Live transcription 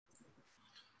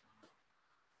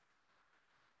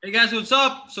Hey guys, what's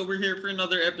up? So we're here for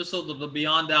another episode of the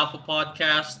Beyond Alpha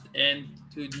podcast, and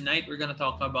tonight we're gonna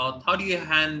talk about how do you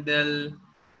handle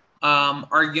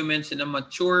arguments in a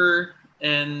mature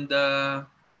and ano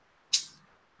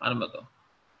ba to?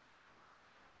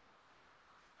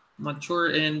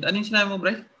 Mature and ano yung sinabi mo,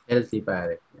 Bray? Healthy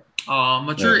pare.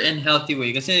 Mature Yeah. and healthy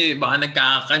way. Kasi baka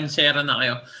nagkakansera na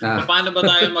kayo. Ah, Paano ba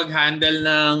tayo mag-handle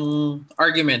ng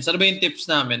arguments? Ano ba yung tips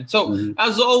namin? So, mhm,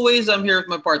 as always, I'm here with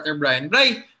my partner, Brian.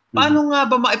 Brian, mhm. paano nga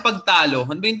ba maipagtalo?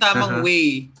 Ano ba yung tamang Aha.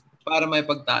 way para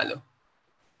maipagtalo?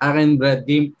 Akin, Brad,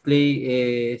 gameplay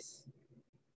is,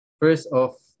 first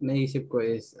off, naisip ko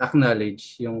is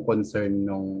acknowledge yung concern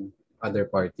ng other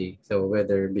party. So,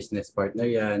 whether business partner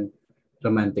yan,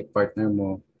 romantic partner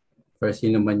mo, first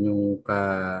yun naman yung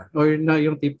or na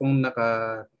yung tipong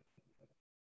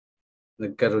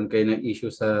nagkaroon kayo ng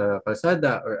issue sa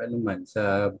kalsada or anuman,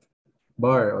 sa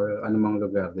bar or anumang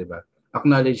lugar, di ba?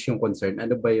 Acknowledge yung concern.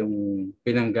 Ano ba yung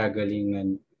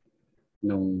pinanggagalingan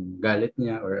nung galit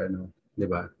niya or ano, 'di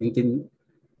ba?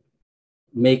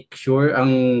 Make sure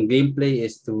ang gameplay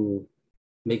is to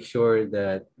make sure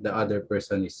that the other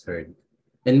person is heard.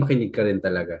 And makinig ka rin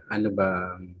talaga. Ano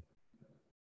ba,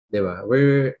 'di ba?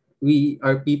 We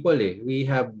are people eh. We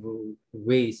have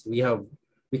ways,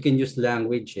 we can use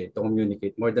language to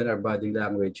communicate more than our body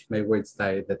language. May words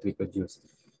tayo that we could use.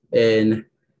 And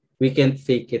we can't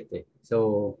fake it eh.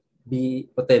 So be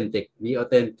authentic. Be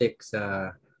authentic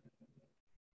sa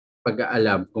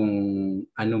pag-aalam kung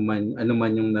ano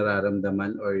man yung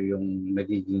nararamdaman or yung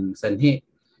nagiging sanhi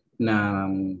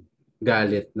ng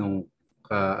galit ng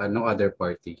other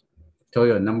party. So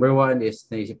yun, number one is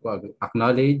naisip ko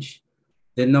acknowledge.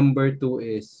 Then number two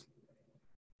is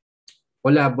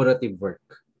collaborative work.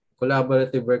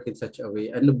 Collaborative work in such a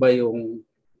way, ano ba yung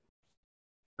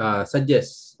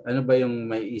suggest, ano ba yung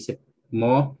may isip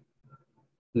mo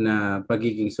na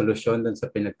pagiging solusyon dun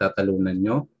sa pinagtatalunan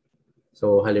nyo.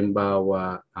 So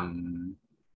halimbawa,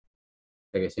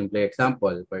 like a simple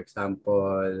example. For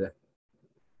example,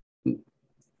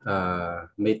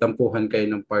 may tampuhan kayo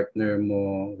ng partner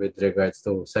mo with regards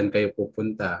to saan kayo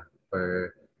pupunta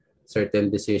or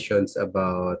certain decisions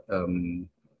about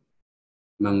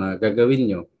mga gagawin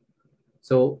nyo.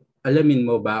 So, alamin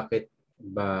mo bakit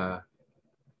ba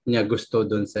niya gusto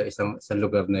doon sa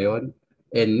lugar na yon,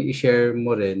 and i-share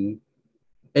mo rin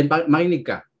and makinig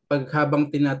ka. Pag habang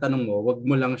tinatanong mo, wag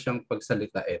mo lang siyang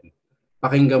pagsalitain.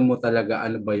 Pakinggan mo talaga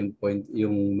ano ba yung point,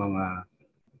 yung mga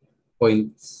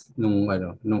points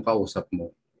nung kausap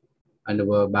mo. Ano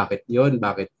ba, bakit yon,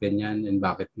 bakit ganyan, and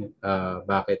bakit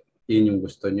yun yung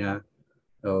gusto niya,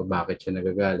 o bakit siya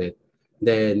nagagalit.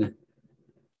 Then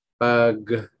pag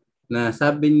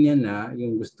nasabi niya na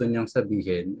yung gusto niyang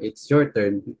sabihin, it's your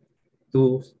turn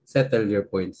to settle your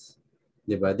points.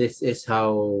 'Di ba? This is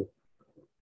how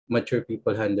mature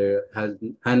people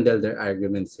handle their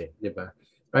arguments, 'di ba?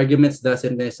 Arguments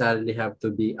doesn't necessarily have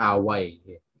to be away,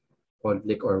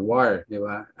 conflict or war, 'di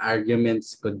ba?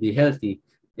 Arguments could be healthy.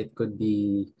 It could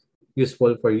be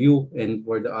useful for you and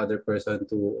for the other person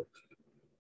to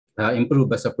improve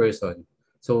as a person.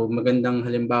 So magandang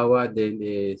halimbawa din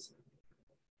is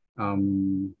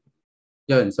um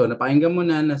yun. So napakinggan mo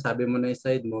na, nasabi mo na yung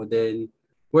side mo, then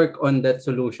work on that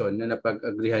solution na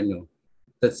napag-agrihan nyo.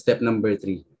 That's step number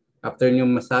 3. After nyo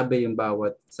masabi yung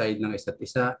bawat side ng isa't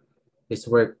isa, is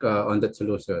work on that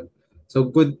solution. So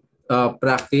good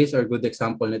practice or good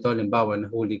example nito, halimbawa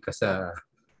nahuli ka sa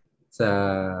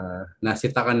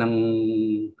nasita ka ng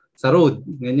sa road,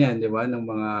 ganyan, di ba, ng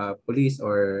mga police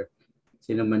or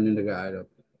sino man yung nag-aaral.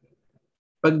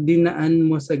 Pag dinaan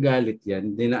mo sa galit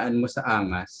yan, dinaan mo sa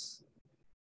angas,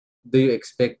 do you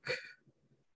expect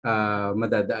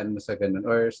madadaan mo sa ganun?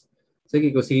 Or sige,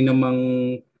 kung sino mang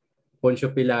Poncio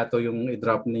Pilato yung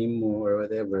i-drop name mo or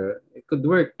whatever, it could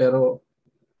work. Pero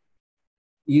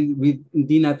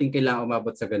hindi natin kailangan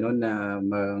umabot sa ganun na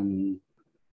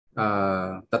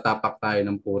tatapak tayo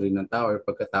ng puri ng tao or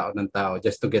pagkatao ng tao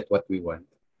just to get what we want.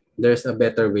 There's a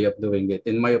better way of doing it.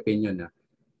 In my opinion,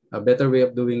 a better way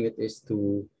of doing it is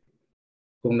to,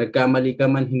 kung nagkamali ka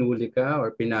man, hinuli ka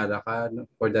or pinara ka,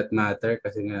 no, for that matter,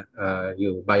 kasi nga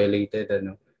you violated,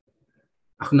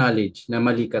 acknowledge na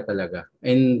mali ka talaga.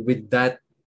 And with that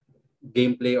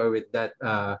gameplay or with that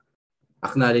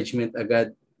acknowledgement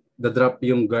agad, the drop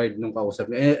yung guard nung kausap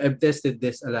niya. I've tested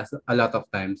this a lot of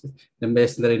times. The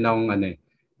best na rin akong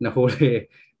nahuli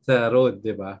sa road,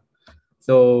 di ba?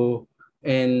 So,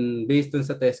 and based dun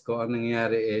sa test ko, ang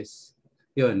nangyayari is,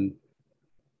 yun,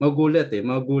 magugulat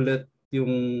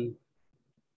yung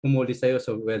humuli sa'yo.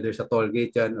 So, whether sa toll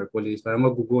gate yan or police, parang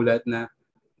magugulat na,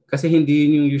 kasi hindi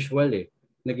yun yung usual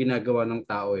na ginagawa ng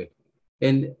tao.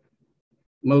 And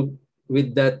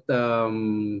with that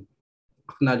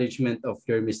acknowledgement of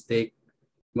your mistake,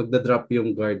 magda-drop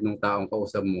yung guard ng taong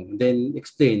kausap mo. Then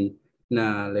explain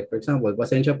na like for example,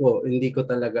 pasensya po, hindi ko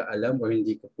talaga alam or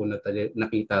hindi ko po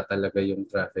nakita talaga yung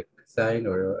traffic sign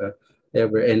or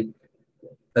whatever. And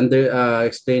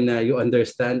explain na you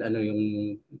understand ano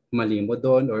yung mali mo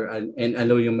doon or and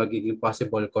ano yung magiging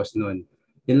possible cause noon.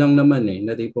 Yun lang naman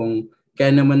na tipong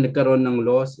kaya naman nagkaroon ng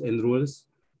laws and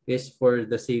rules is for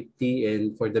the safety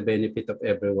and for the benefit of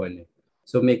everyone.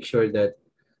 So make sure that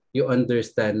you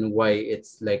understand why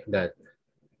it's like that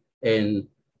and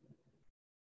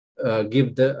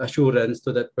give the assurance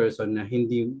to that person na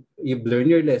hindi you've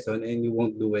learned your lesson and you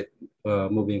won't do it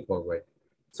moving forward.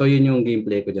 So yun yung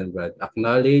gameplay ko dyan, Brad.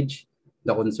 Acknowledge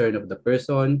the concern of the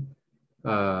person,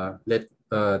 let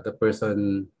the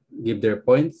person give their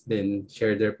points, then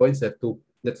share their points.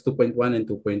 That's 2.1 and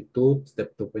 2.2,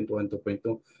 step 2.1,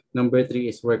 2.2. Number 3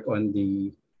 is work on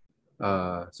the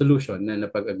solution na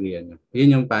napag-agreean nyo.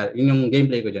 Yun yung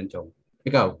gameplay ko dyan, Chong.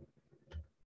 Ikaw?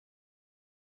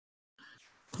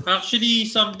 Actually,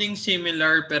 something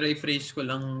similar pero i-phrase ko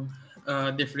lang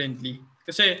differently.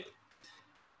 Kasi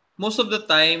most of the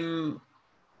time,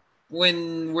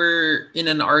 when we're in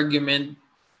an argument,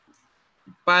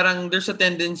 parang there's a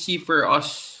tendency for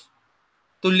us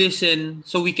to listen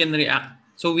so we can react.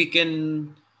 So we can,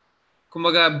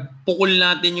 kumaga, pukul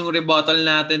natin yung rebuttal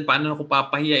natin, paano ko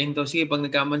papahiyain to. Sige, pag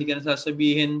nagkamali ka na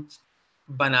sasabihin,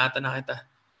 banata na kita.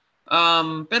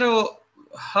 Pero,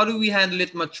 how do we handle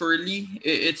it maturely?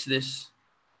 It's this.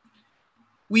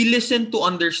 We listen to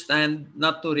understand,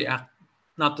 not to react,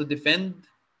 not to defend,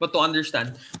 but to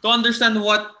understand. To understand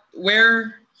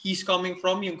where he's coming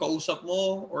from, yung kausap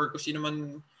mo, or kung sino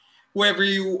man, whoever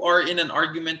you are in an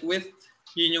argument with,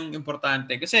 yun yung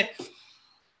importante. Kasi,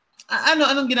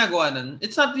 anong ginagawa nun?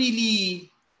 It's not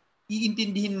really,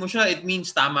 iintindihin mo siya, it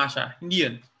means tama siya. Hindi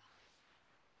yun.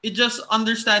 It's just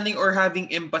understanding or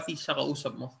having empathy sa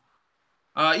kausap mo.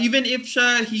 Even if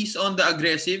he's on the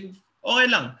aggressive, okay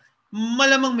lang.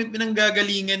 Malamang may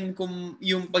pinanggagalingan kung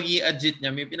yung pag-i-adjit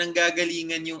niya, may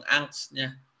pinanggagalingan yung angst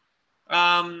niya.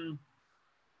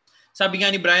 Sabi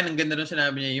nga ni Brian, ang ganda nung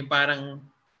sinabi niya, yung parang,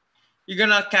 you're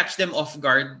gonna catch them off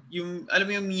guard. Yung, alam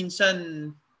mo yung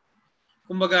minsan,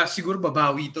 kumbaga, siguro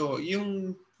babawi to.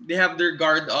 Yung, they have their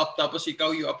guard up, tapos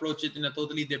ikaw, you approach it in a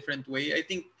totally different way. I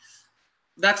think,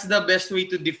 that's the best way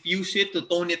to diffuse it, to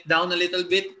tone it down a little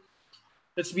bit.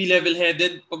 Let's be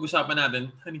level-headed. Pag-usapan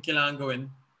natin. Ano kailangan gawin?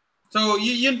 So,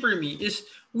 yun for me is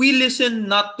we listen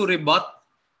not to rebut,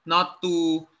 not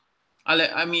to,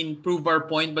 prove our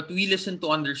point, but we listen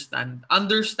to understand.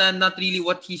 Understand not really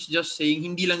what he's just saying.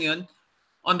 Hindi lang yun.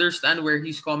 Understand where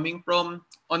he's coming from.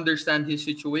 Understand his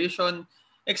situation.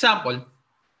 Example.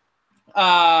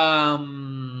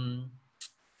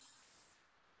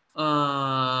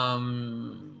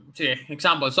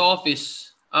 Example. Sa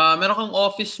office. Meron kang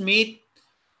office mate,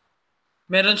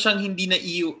 meron siyang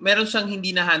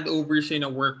hindi na handover sa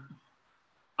work.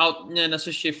 Out niya na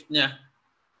sa shift niya.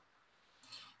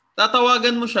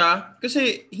 Tatawagan mo siya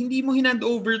kasi hindi mo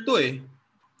hinandover to eh.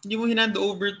 Hindi mo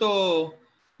hinandover to.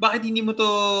 Bakit hindi mo to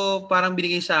parang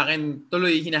binigay sa akin,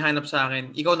 tuloy hinahanap sa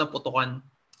akin, ikaw na putukan.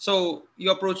 So,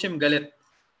 you approach him galit.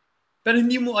 Pero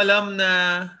hindi mo alam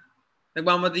na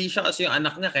nagmamadali siya kasi yung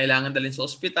anak niya kailangan dalhin sa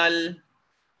ospital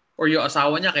or yung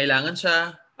asawa niya kailangan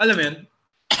siya. Alam mo yun?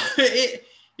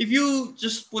 If you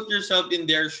just put yourself in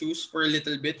their shoes for a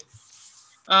little bit,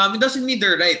 it doesn't mean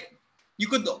they're right. You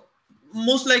could,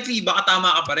 most likely, baka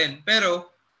tama ka pa rin. Pero,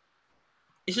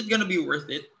 is it gonna be worth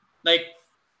it? Like,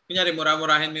 kunyari,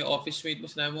 mura-murahin mo yung office mate mo,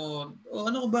 sinabi mo,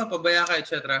 ano ko ba, pabaya ka,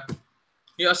 etc.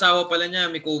 Yung asawa pala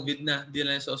niya, may COVID na, di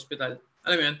na sa hospital.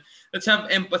 Alam mo yan? Let's have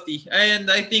empathy.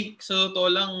 And I think, so totoo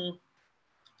lang,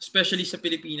 especially sa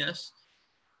Pilipinas,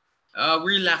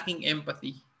 we're lacking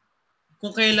empathy.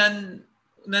 Kung kailan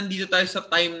nandito tayo sa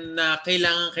time na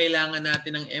kailangan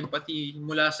natin ng empathy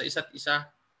mula sa isa't isa,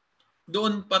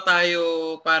 doon pa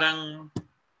tayo parang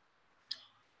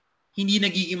hindi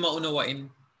nagiging maunawain.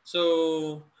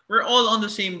 So, we're all on the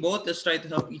same boat. Let's try to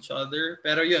help each other.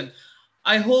 Pero yun,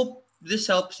 I hope this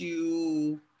helps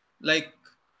you, like,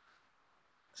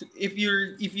 if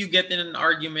you get in an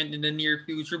argument in the near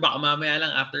future, baka mamaya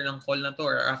lang after ng call na to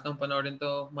or after ng panoorin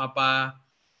to, mapalaban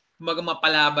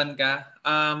ka.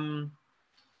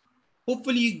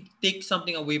 Hopefully you take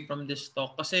something away from this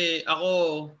talk. Kasi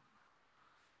ako,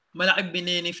 malaking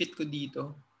benefit ko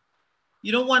dito.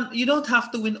 You don't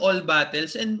have to win all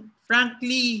battles, and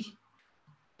frankly,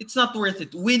 it's not worth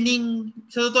it. Winning,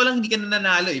 sa totoo lang, hindi ka na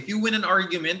nanalo. If you win an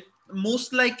argument,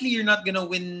 most likely you're not gonna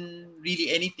win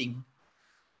really anything.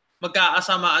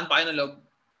 Magkakasamaan pa kayo ng loob.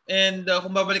 And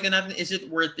kung babalikan natin, is it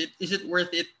worth it? Is it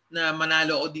worth it na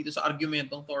manalo ako dito sa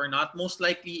argumentong to or not? Most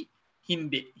likely,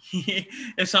 hindi.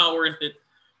 It's not worth it.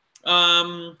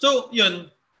 So,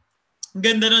 yun.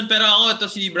 Ganda nun. Pero ako, ito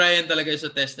si Brian talaga sa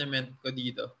testament ko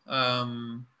dito.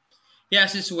 He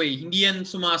has his way. Hindi yan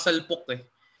sumasalpok eh.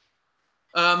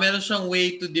 Meron siyang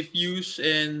way to diffuse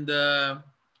and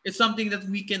it's something that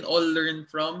we can all learn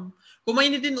from. Kung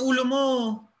mainitin ulo mo,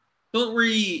 don't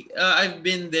worry. I've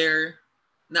been there.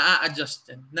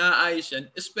 Na-adjust yan. Na-ayos yan.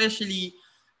 Especially,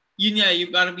 yun nga,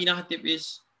 yung parang pinaka-tip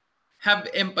is have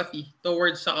empathy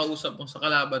towards sa kausap mo, sa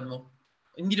kalaban mo.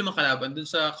 Hindi naman kalaban, dun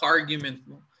sa ka-argument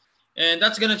mo. And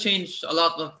that's gonna change a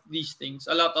lot of these things.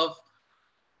 A lot of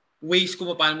ways kung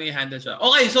paano mo i-handle siya.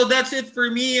 Okay, so that's it for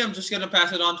me. I'm just gonna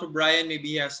pass it on to Brian.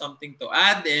 Maybe he has something to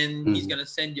add and he's gonna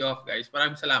send you off, guys.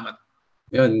 Maraming salamat.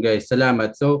 Yun, guys.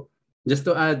 Salamat. So, just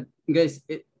to add, guys,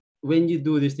 when you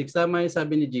do this, sama yung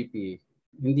sabi ni GP,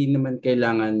 hindi naman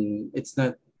kailangan,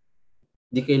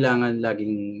 di kailangan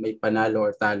laging may panalo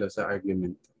or talo sa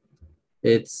argument.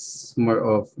 It's more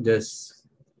of just,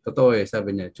 totoo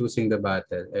sabi niya, choosing the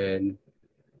battle. And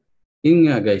yun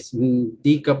nga guys,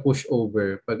 hindi ka push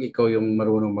over pag ikaw yung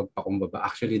marunong magpakumbaba.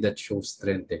 Actually, that shows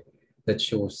strength That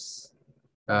shows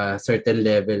certain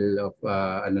level of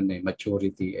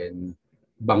maturity and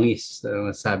bangis,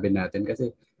 sabi natin. Kasi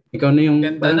ikaw na yung...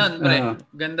 Ganda nun, pre.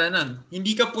 Ganda nun.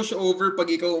 Hindi ka push over pag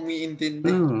ikaw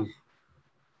umiintindi.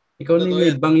 Ikaw na yung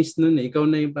may bangis nun Ikaw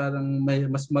na yung parang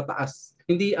mas mataas.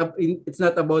 Hindi, it's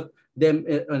not about them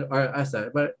or us,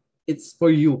 but it's for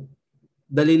you.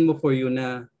 Dalhin mo for you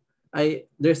na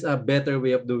there's a better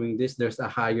way of doing this. There's a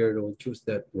higher road. Choose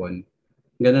that one.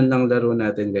 Ganun lang laro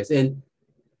natin, guys. And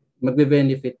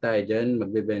magbe-benefit tayo dyan.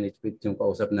 Magbe-benefit yung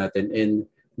kausap natin. And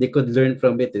they could learn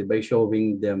from it by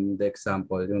showing them the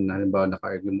example. Yung halimbawa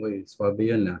naka-argue mo, swabe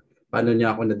yun paano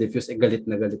niya ako na-diffuse? Galit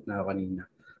na ako kanina.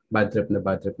 Bad trip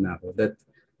na ako.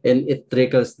 And it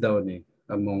trickles down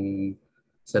among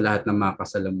sa lahat ng mga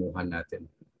kasalamuhan natin.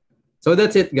 So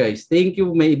that's it, guys. Thank you.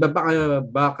 May iba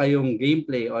ba kayong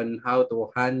gameplay on how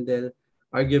to handle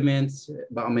arguments?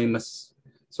 Baka may mas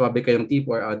swabe kayong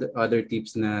tip or other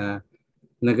tips na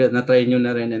na-try nyo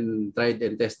na rin and tried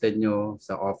and tested nyo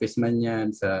sa office man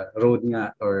yan, sa road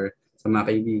nga, or sa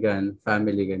mga kaibigan,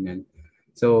 family, ganyan.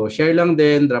 So, share lang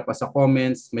din, drop us sa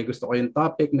comments. May gusto kayong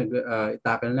topic na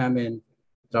itakal namin,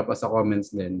 drop us sa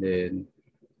comments din. Then,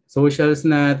 socials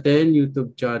natin,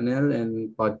 YouTube channel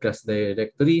and podcast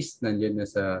directories, nandiyan na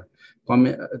sa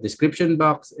description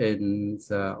box and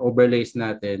sa overlays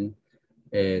natin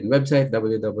and website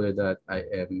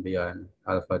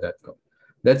www.imbeyondalpha.com.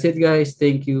 That's it, guys.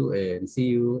 Thank you and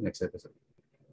see you next episode.